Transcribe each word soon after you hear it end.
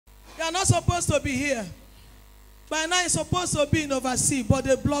are not supposed to be here. By now, you're supposed to be in overseas, but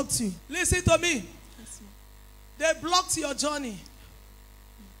they blocked you. Listen to me. Yes, They blocked your journey.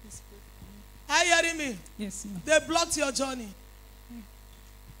 Are you hearing me? yes, ma'am. They blocked your journey.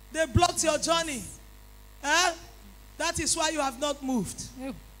 They blocked your journey. Eh? That is why you have not moved. Oh,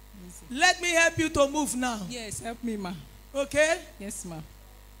 yes, Let me help you to move now. yes, help me, ma'am. Okay? Yes, ma'am.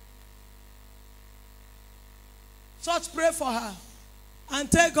 Church, pray for her. And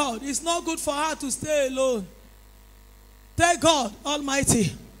tell God, it's not good for her to stay alone. Tell God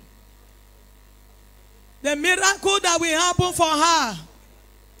Almighty, the miracle that will happen for her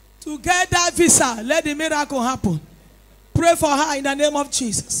to get that visa, let the miracle happen. Pray for her in the name of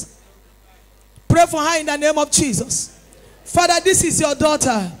Jesus. Pray for her in the name of Jesus. Father, this is your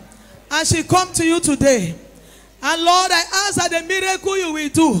daughter, and she come to you today. And Lord, I ask that the miracle you will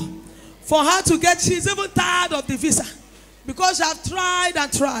do for her to get, she's even tired of the visa, because you have tried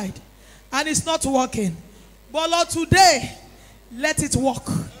and tried, and it's not working. But Lord, today, let it work.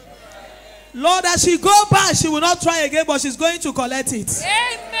 Lord, as she go back, she will not try again, but she's going to collect it.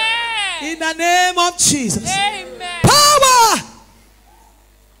 Amen. In the name of Jesus. Amen.